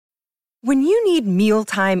When you need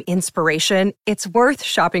mealtime inspiration, it's worth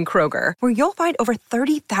shopping Kroger, where you'll find over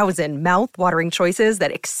 30,000 mouth-watering choices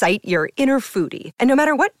that excite your inner foodie. And no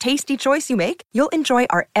matter what tasty choice you make, you'll enjoy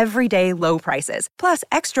our everyday low prices, plus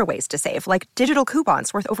extra ways to save, like digital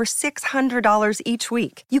coupons worth over $600 each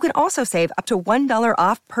week. You can also save up to $1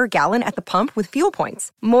 off per gallon at the pump with fuel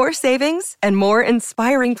points. More savings and more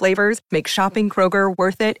inspiring flavors make shopping Kroger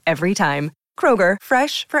worth it every time. Kroger,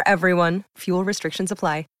 fresh for everyone. Fuel restrictions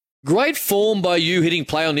apply. Great form by you hitting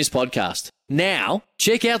play on this podcast. Now,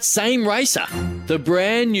 check out Same Racer, the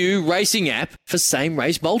brand new racing app for same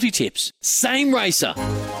race multi-tips. Same Racer.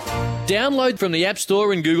 Download from the App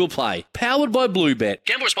Store and Google Play. Powered by Bluebet.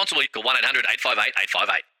 Gamble responsibly. Call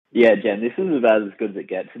 1-800-858-858. Yeah, Jen, this is about as good as it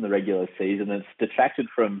gets in the regular season. It's detracted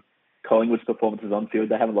from Collingwood's performances on field.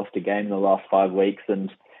 They haven't lost a game in the last 5 weeks,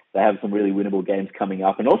 and they have some really winnable games coming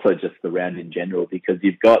up, and also just the round in general, because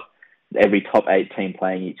you've got every top 8 team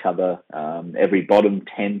playing each other, every bottom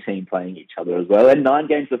 10 team playing each other as well, and 9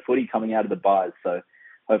 games of footy coming out of the byes. So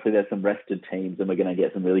hopefully there's some rested teams and we're going to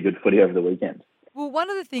get some really good footy over the weekend. Well, one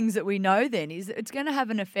of the things that we know then is that it's going to have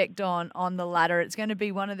an effect on the ladder. It's going to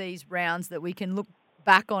be one of these rounds that we can look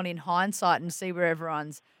back on in hindsight and see where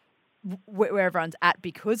everyone's at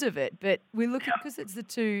because of it. But we look at, because it's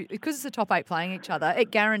the top 8 playing each other,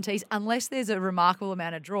 it guarantees, unless there's a remarkable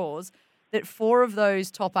amount of draws, that 4 of those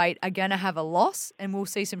top 8 are going to have a loss, and we'll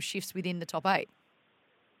see some shifts within the top 8.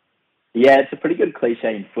 Yeah, it's a pretty good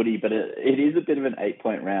cliche in footy, but it is a bit of an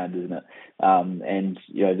 8-point round, isn't it? And,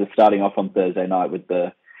 you know, just starting off on Thursday night with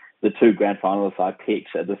the 2 grand finalists I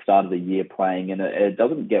picked at the start of the year playing, and it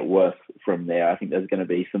doesn't get worse from there. I think there's going to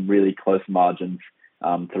be some really close margins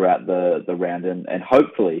throughout the round, and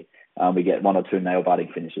hopefully we get 1 or 2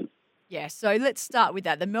 nail-biting finishes. Yeah, so let's start with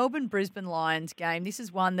that. The Melbourne-Brisbane Lions game, this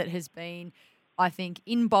is one that has been, I think,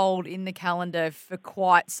 in bold in the calendar for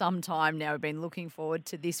quite some time now. We've been looking forward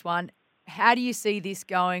to this one. How do you see this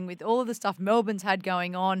going with all of the stuff Melbourne's had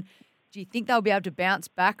going on? Do you think they'll be able to bounce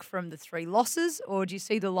back from the 3 losses, or do you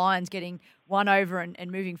see the Lions getting one over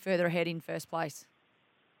and moving further ahead in first place?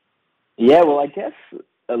 Yeah, well, I guess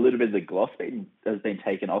a little bit of the gloss has been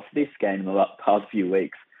taken off this game in the past few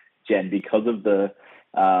weeks, Jen, because of the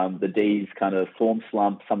D's kind of form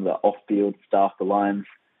slump, some of the off-field stuff. The Lions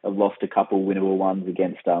have lost a couple winnable ones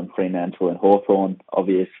against Fremantle and Hawthorn,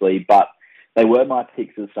 obviously, but they were my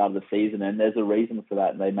picks at the start of the season, and there's a reason for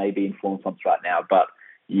that, and they may be in form slumps right now, but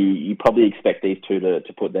you probably expect these two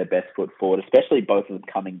to put their best foot forward, especially both of them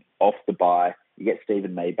coming off the bye. You get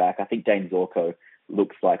Stephen May back. I think Dane Zorko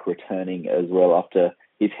looks like returning as well after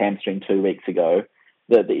his hamstring 2 weeks ago.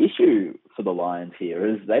 The issue for the Lions here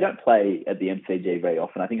is they don't play at the MCG very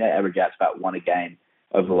often. I think they average out about 1 a game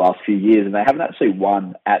over the last few years, and they haven't actually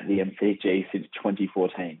won at the MCG since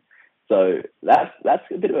 2014. So that's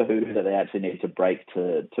a bit of a hoodoo that they actually need to break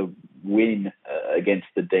to win against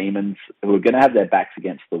the Demons, who are going to have their backs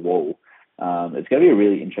against the wall. It's going to be a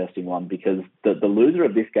really interesting one, because the loser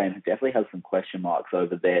of this game definitely has some question marks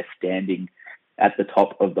over their standing at the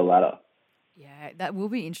top of the ladder. Yeah, that will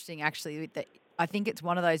be interesting, actually. I think it's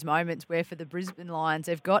one of those moments where for the Brisbane Lions,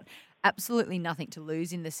 they've got absolutely nothing to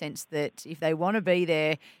lose, in the sense that if they want to be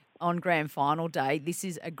there on grand final day, this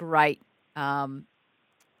is a great, what's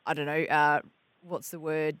the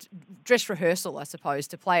word? Dress rehearsal, I suppose,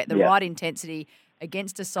 to play at the right intensity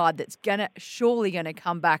against a side that's surely going to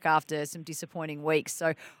come back after some disappointing weeks.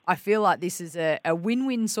 So I feel like this is a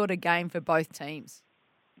win-win sort of game for both teams.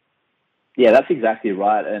 Yeah, that's exactly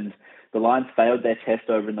right. And the Lions failed their test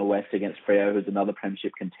over in the West against Freo, who's another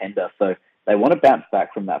premiership contender. So they want to bounce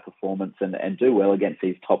back from that performance and do well against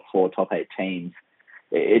these top 4, top 8 teams.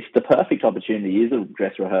 It's the perfect opportunity. It is a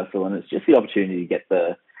dress rehearsal, and it's just the opportunity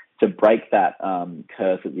to break that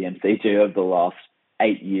curse at the MCG over the last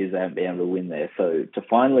 8 years. They haven't been able to win there. So to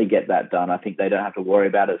finally get that done, I think they don't have to worry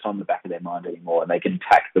about it. It's on the back of their mind anymore, and they can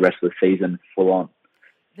tackle the rest of the season full on.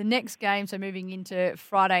 The next game, so moving into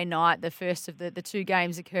Friday night, the first of the 2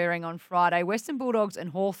 games occurring on Friday, Western Bulldogs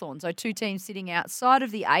and Hawthorn. So 2 teams sitting outside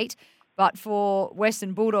of the 8, but for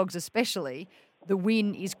Western Bulldogs especially, the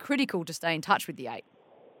win is critical to stay in touch with the 8.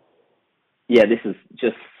 Yeah, this is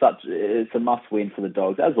just it's a must-win for the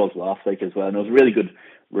Dogs, as was last week as well. And it was a really good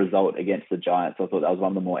result against the Giants. I thought that was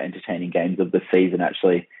one of the more entertaining games of the season,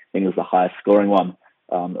 actually. I think it was the highest scoring one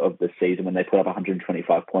of the season when they put up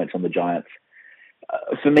 125 points on the Giants.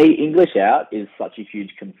 For me, English out is such a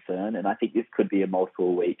huge concern, and I think this could be a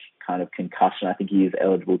multiple-week kind of concussion. I think he is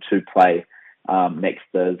eligible to play next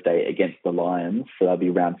Thursday against the Lions, so that'll be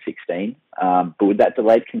round 16. But with that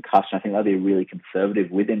delayed concussion, I think they'll be really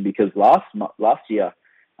conservative with him, because last year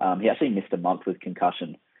he actually missed a month with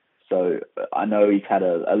concussion. So I know he's had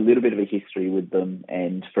a little bit of a history with them.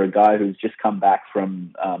 And for a guy who's just come back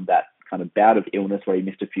from that kind of bout of illness where he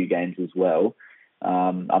missed a few games as well,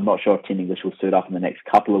 I'm not sure if Tim English will suit up in the next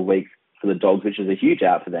couple of weeks for the Dogs, which is a huge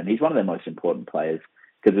out for them. He's one of their most important players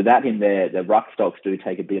because without him, their ruck stocks do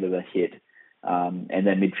take a bit of a hit. And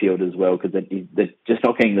their midfield as well, because they're just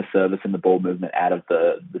not getting the service and the ball movement out of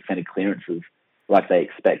the centre clearances like they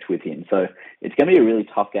expect with him. So it's going to be a really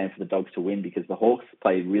tough game for the Dogs to win because the Hawks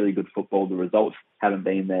play really good football. The results haven't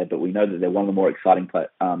been there, but we know that they're one of the more exciting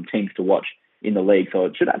teams to watch in the league. So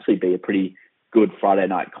it should actually be a pretty good Friday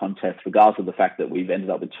night contest, regardless of the fact that we've ended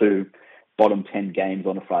up with 2 bottom 10 games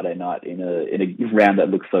on a Friday night in a round that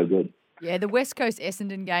looks so good. Yeah, the West Coast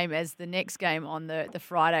Essendon game as the next game on the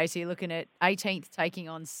Friday. So you're looking at 18th taking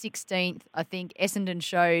on 16th. I think Essendon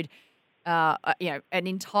showed, an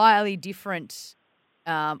entirely different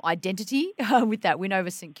identity with that win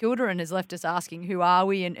over St Kilda and has left us asking who are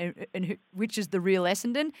we and which is the real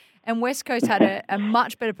Essendon. And West Coast had a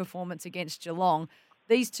much better performance against Geelong.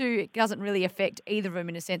 These two, it doesn't really affect either of them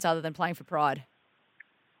in a sense other than playing for pride.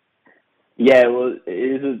 Yeah, well,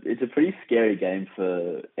 it's a pretty scary game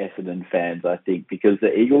for Essendon fans, I think, because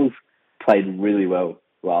the Eagles played really well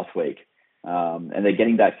last week, and they're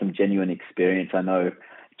getting back some genuine experience. I know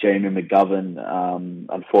Jeremy McGovern,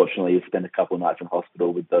 unfortunately, has spent a couple of nights in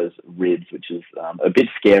hospital with those ribs, which is a bit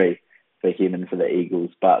scary for him and for the Eagles.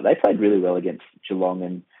 But they played really well against Geelong,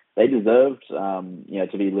 and they deserved,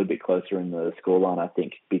 to be a little bit closer in the scoreline, I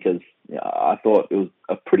think, because I thought it was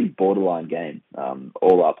a pretty borderline game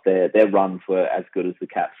all up. Their runs were as good as the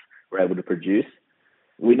Cats were able to produce.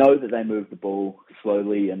 We know that they moved the ball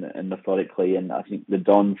slowly and methodically, and I think the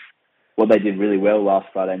Dons, what they did really well last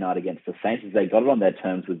Friday night against the Saints is they got it on their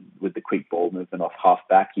terms with the quick ball movement off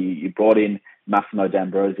half-back. You brought in Massimo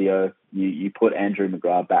D'Ambrosio, you put Andrew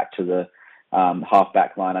McGrath back to the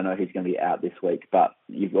half-back line. I know he's going to be out this week, but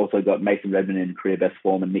you've also got Mason Redmond in career best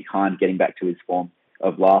form and Nick Hind getting back to his form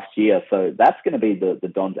of last year. So that's going to be the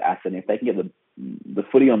Dons' asset. And if they can get the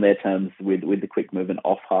footy on their terms with the quick movement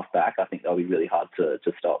off half-back, I think they'll be really hard to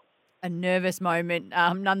stop. A nervous moment,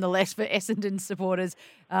 nonetheless, for Essendon supporters.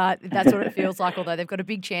 That's what it feels like, although they've got a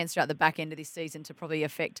big chance throughout the back end of this season to probably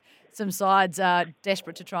affect some sides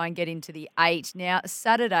desperate to try and get into the 8. Now,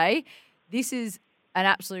 Saturday, this is an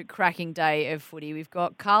absolute cracking day of footy. We've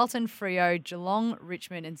got Carlton, Freo, Geelong,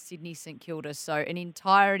 Richmond and Sydney St Kilda. So an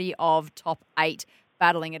entirety of top 8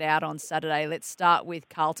 battling it out on Saturday. Let's start with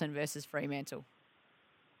Carlton versus Fremantle.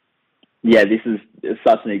 Yeah, this is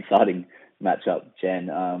such an exciting matchup, Jen.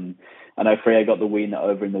 I know Freo got the win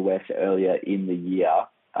over in the West earlier in the year.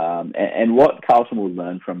 And what Carlton will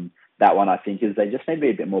learn from that one, I think, is they just need to be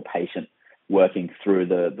a bit more patient working through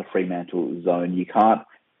the Fremantle zone. You can't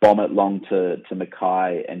bomb it long to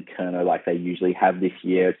Mackay and Kerno like they usually have this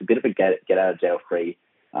year. It's a bit of a get out of jail free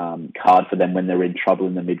card for them when they're in trouble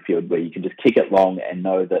in the midfield, where you can just kick it long and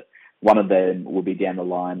know that one of them will be down the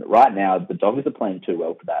line. Right now, the Dogs are playing too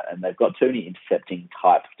well for that, and they've got too many intercepting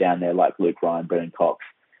types down there like Luke Ryan, Brennan Cox,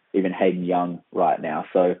 even Hayden Young right now.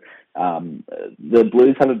 So the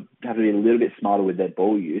Blues have to be a little bit smarter with their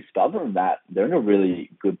ball use. But other than that, they're in a really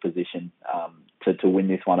good position to win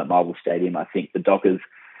this one at Marvel Stadium. I think the Dockers,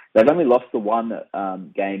 they've only lost the one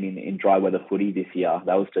game in dry weather footy this year.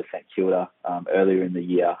 That was to St Kilda earlier in the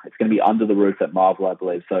year. It's going to be under the roof at Marvel, I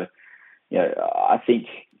believe. So, I think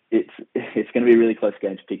it's going to be a really close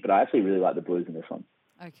game to pick, but I actually really like the Blues in this one.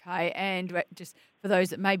 Okay, and just for those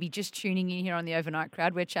that may be just tuning in here on the Overnight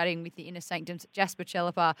Crowd, we're chatting with the Inner Sanctums, Jasper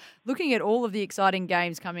Chelleppah, looking at all of the exciting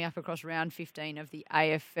games coming up across round 15 of the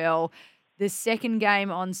AFL. The second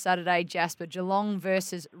game on Saturday, Jasper, Geelong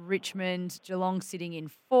versus Richmond. Geelong sitting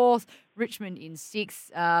in 4th, Richmond in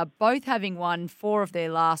 6th, both having won 4 of their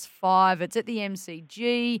last 5. It's at the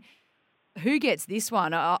MCG. Who gets this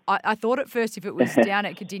one? I thought at first if it was down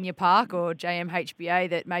at Cardinia Park or JMHBA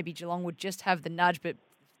that maybe Geelong would just have the nudge, but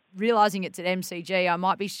realising it's at MCG, I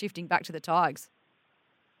might be shifting back to the Tigers.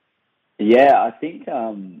 Yeah, I think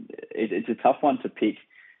it's a tough one to pick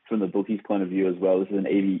from the bookies' point of view as well. This is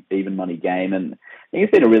an even money game, and I think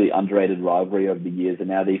it's been a really underrated rivalry over the years, and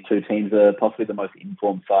now these two teams are possibly the most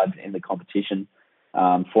informed sides in the competition.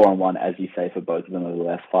 4-on-1, as you say, for both of them over the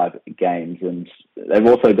last 5 games. And they've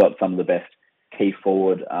also got some of the best key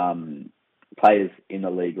forward players in the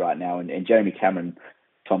league right now. And Jeremy Cameron,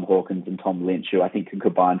 Tom Hawkins and Tom Lynch, who I think can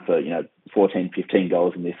combine for 14, 15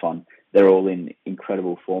 goals in this one. They're all in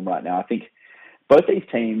incredible form right now. I think both these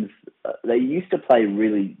teams, they used to play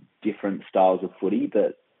really different styles of footy,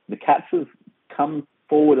 but the Cats have come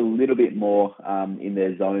forward a little bit more in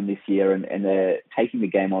their zone this year, and they're taking the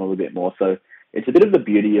game on a little bit more. So it's a bit of the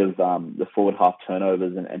beauty of the forward half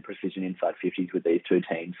turnovers and precision inside 50s with these two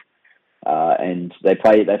teams. And they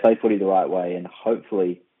play footy the right way, and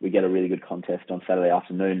hopefully we get a really good contest on Saturday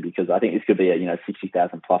afternoon, because I think this could be a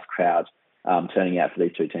 60,000 plus crowd turning out for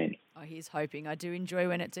these two teams. Oh, here's hoping. I do enjoy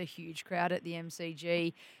when it's a huge crowd at the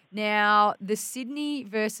MCG. Now, the Sydney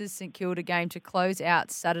versus St Kilda game to close out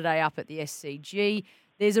Saturday up at the SCG.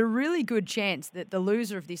 There's a really good chance that the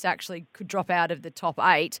loser of this actually could drop out of the top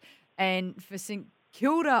 8. And for St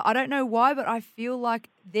Kilda, I don't know why, but I feel like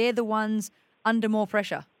they're the ones under more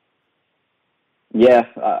pressure. Yeah,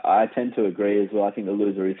 I tend to agree as well. I think the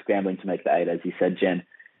loser is scrambling to make the 8, as you said, Jen.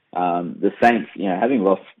 The Saints, having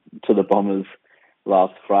lost to the Bombers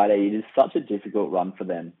last Friday, it is such a difficult run for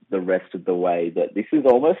them the rest of the way that this is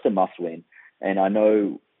almost a must-win. And I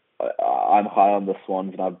know I'm high on the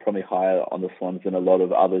Swans, and I'm probably higher on the Swans than a lot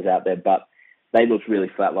of others out there, but they looked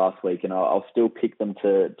really flat last week, and I'll still pick them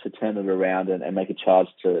to turn it around and make a charge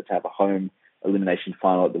to have a home elimination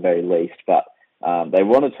final at the very least. But they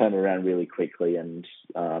want to turn it around really quickly, and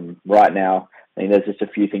right now, I think there's just a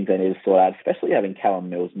few things they need to sort out, especially having Callum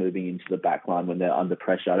Mills moving into the back line when they're under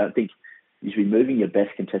pressure. I don't think you should be moving your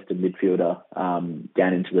best contested midfielder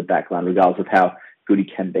down into the back line, regardless of how good he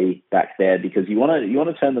can be back there, because you want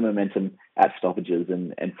to turn the momentum at stoppages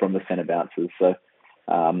and from the centre bounces. So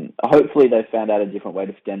hopefully they've found out a different way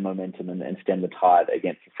to stem momentum and stem the tide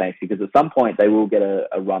against the Saints, because at some point they will get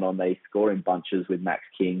a run on. They score in bunches with Max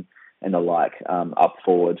King and the like up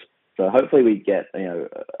forward. So hopefully we get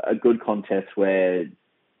a good contest where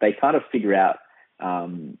they kind of figure out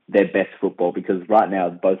their best football, because right now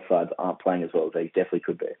both sides aren't playing as well as they definitely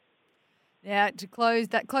could be. Now,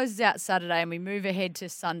 that closes out Saturday, and we move ahead to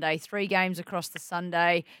Sunday. 3 games across the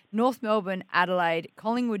Sunday: North Melbourne, Adelaide,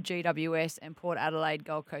 Collingwood, GWS, and Port Adelaide,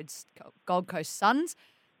 Gold Coast Suns.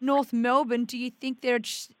 North Melbourne, do you think they're a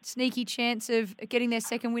sneaky chance of getting their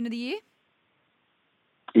second win of the year?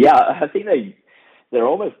 Yeah, I think they're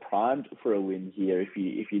almost primed for a win here. If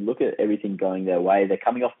you look at everything going their way, they're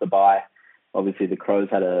coming off the bye. Obviously, the Crows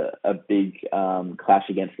had a big clash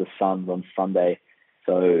against the Suns on Sunday.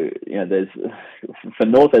 So, for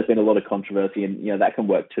North, there's been a lot of controversy, and, that can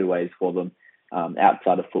work two ways for them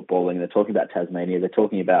outside of footballing. They're talking about Tasmania. They're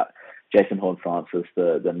talking about Jason Horne-Francis,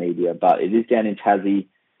 the media. But it is down in Tassie.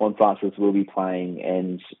 Horne-Francis will be playing,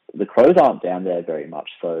 and the Crows aren't down there very much.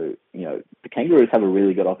 So, the Kangaroos have a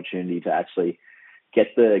really good opportunity to actually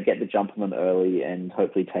get the jump on them early and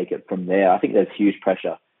hopefully take it from there. I think there's huge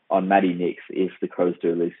pressure on Matty Nicks if the Crows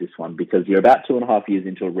do lose this one, because you're about 2.5 years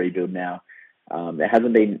into a rebuild now. There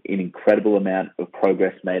hasn't been an incredible amount of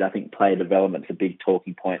progress made. I think player development's a big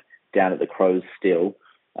talking point down at the Crows still.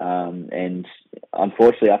 And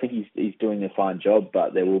unfortunately, I think he's doing a fine job,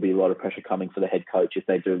 but there will be a lot of pressure coming for the head coach if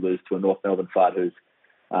they do lose to a North Melbourne side who's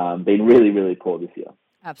been really, really poor this year.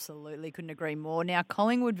 Absolutely, couldn't agree more. Now,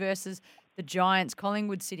 Collingwood versus the Giants.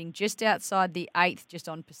 Collingwood sitting just outside the 8th, just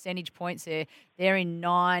on percentage points there. They're in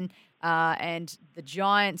 9, and the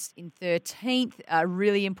Giants in 13th. A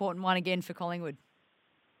really important one again for Collingwood.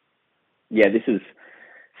 Yeah, this is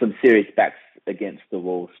some serious backs against the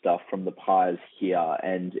wall stuff from the Pies here,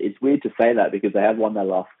 and it's weird to say that because they have won their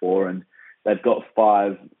last 4, and they've got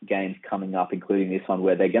 5 games coming up, including this one,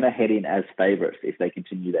 where they're going to head in as favourites if they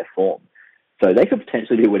continue their form. So they could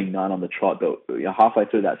potentially be winning 9 on the trot, but halfway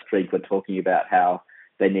through that streak, we're talking about how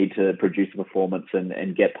they need to produce a performance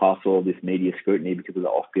and get past all this media scrutiny because of the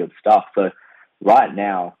off-field stuff. So right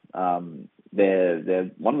now,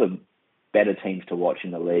 they're one of the better teams to watch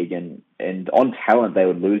in the league, and on talent they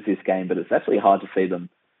would lose this game, but it's actually hard to see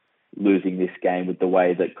them losing this game with the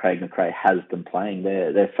way that Craig McRae has them playing.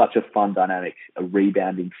 They're such a fun, dynamic, a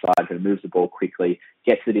rebounding side who moves the ball quickly,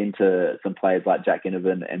 gets it into some players like Jack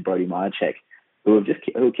Inovan and Brody Myercheck, who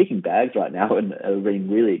are kicking bags right now and are being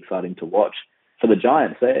really exciting to watch. For the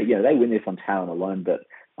Giants, they win this on talent alone, but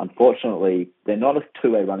unfortunately, they're not a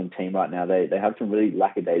two-way running team right now. They have some really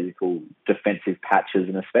lackadaisical defensive patches,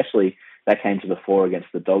 and especially that came to the fore against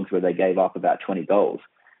the Dogs, where they gave up about 20 goals.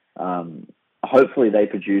 Hopefully they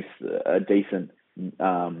produce a decent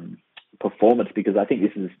performance, because I think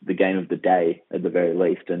this is the game of the day at the very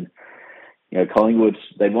least. And Collingwood,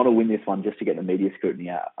 they want to win this one just to get the media scrutiny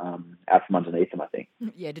out from underneath them, I think.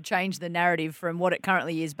 Yeah, to change the narrative from what it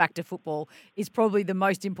currently is back to football is probably the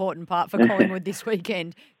most important part for Collingwood this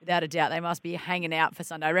weekend. Without a doubt, they must be hanging out for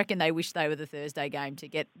Sunday. I reckon they wish they were the Thursday game to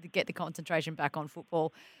get the concentration back on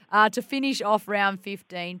football. To finish off round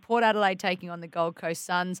 15, Port Adelaide taking on the Gold Coast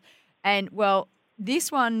Suns. And, well,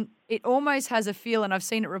 this one, it almost has a feel, and I've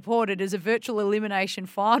seen it reported, as a virtual elimination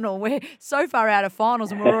final. We're so far out of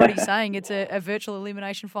finals and we're already saying it's a virtual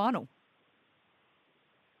elimination final.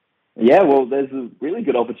 Yeah, well, there's a really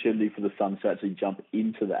good opportunity for the Suns to actually jump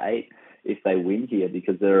into the 8 if they win here,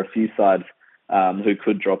 because there are a few sides who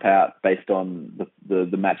could drop out based on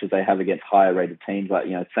the matches they have against higher rated teams like,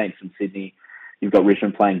 Saints and Sydney. You've got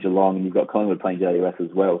Richmond playing Geelong, and you've got Collingwood playing JUS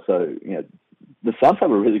as well. So, the Suns have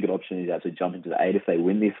a really good opportunity to actually jump into the 8 if they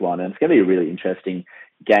win this one. And it's going to be a really interesting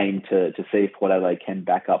game to see if Port Adelaide can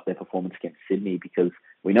back up their performance against Sydney, because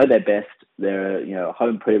we know they're best. They're,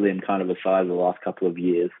 home prelim kind of a side of the last couple of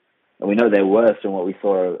years. And we know they're worse than what we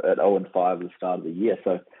saw at 0-5 at the start of the year.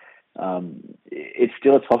 So it's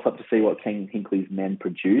still a toss-up to see what King Hinkley's men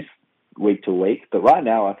produce week to week. But right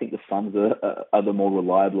now, I think the Suns are the more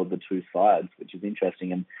reliable of the two sides, which is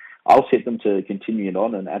interesting. And I'll tip them to continue it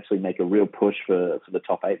on and actually make a real push for the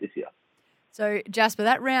top 8 this year. So, Jasper,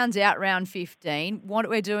 that rounds out round 15. What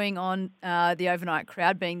we're doing on the overnight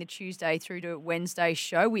crowd, being the Tuesday through to Wednesday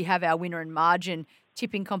show, we have our winner and margin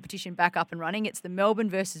tipping competition back up and running. It's the Melbourne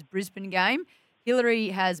versus Brisbane game. Hillary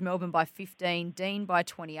has Melbourne by 15, Dean by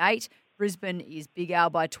 28. Brisbane is Big Al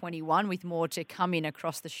by 21, with more to come in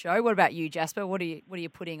across the show. What about you, Jasper? What are you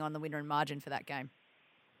putting on the winner and margin for that game?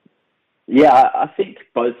 Yeah, I think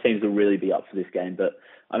both teams will really be up for this game, but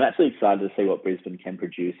I'm actually excited to see what Brisbane can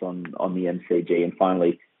produce on the MCG and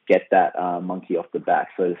finally get that monkey off the back,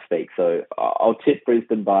 so to speak. So I'll tip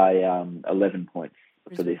Brisbane by 11 points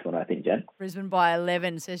for this one, I think, Jen. Brisbane by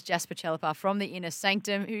 11, says Jasper Chelleppah from the Inner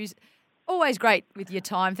Sanctum, who's always great with your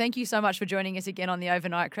time. Thank you so much for joining us again on the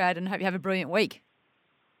Overnight Crowd, and hope you have a brilliant week.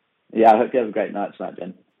 Yeah, I hope you have a great night tonight,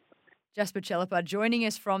 Jen. Jasper Chelleppah joining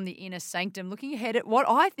us from the Inner Sanctum, looking ahead at what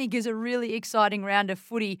I think is a really exciting round of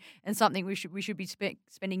footy and something we should be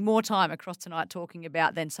spending more time across tonight talking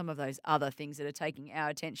about than some of those other things that are taking our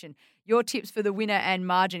attention. Your tips for the winner and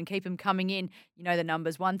margin, keep them coming in. You know the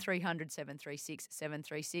numbers, 1300 736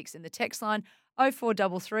 736, and the text line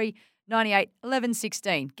 0433 98 11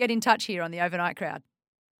 16. Get in touch here on the Overnight Crowd.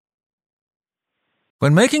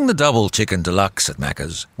 When making the double chicken deluxe at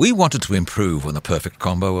Macca's, we wanted to improve on the perfect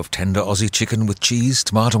combo of tender Aussie chicken with cheese,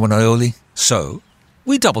 tomato and aioli. So,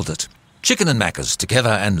 we doubled it. Chicken and Macca's, together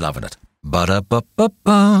and loving it.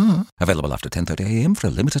 Ba-da-ba-ba-ba. Available after 10:30 a.m. for a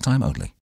limited time only.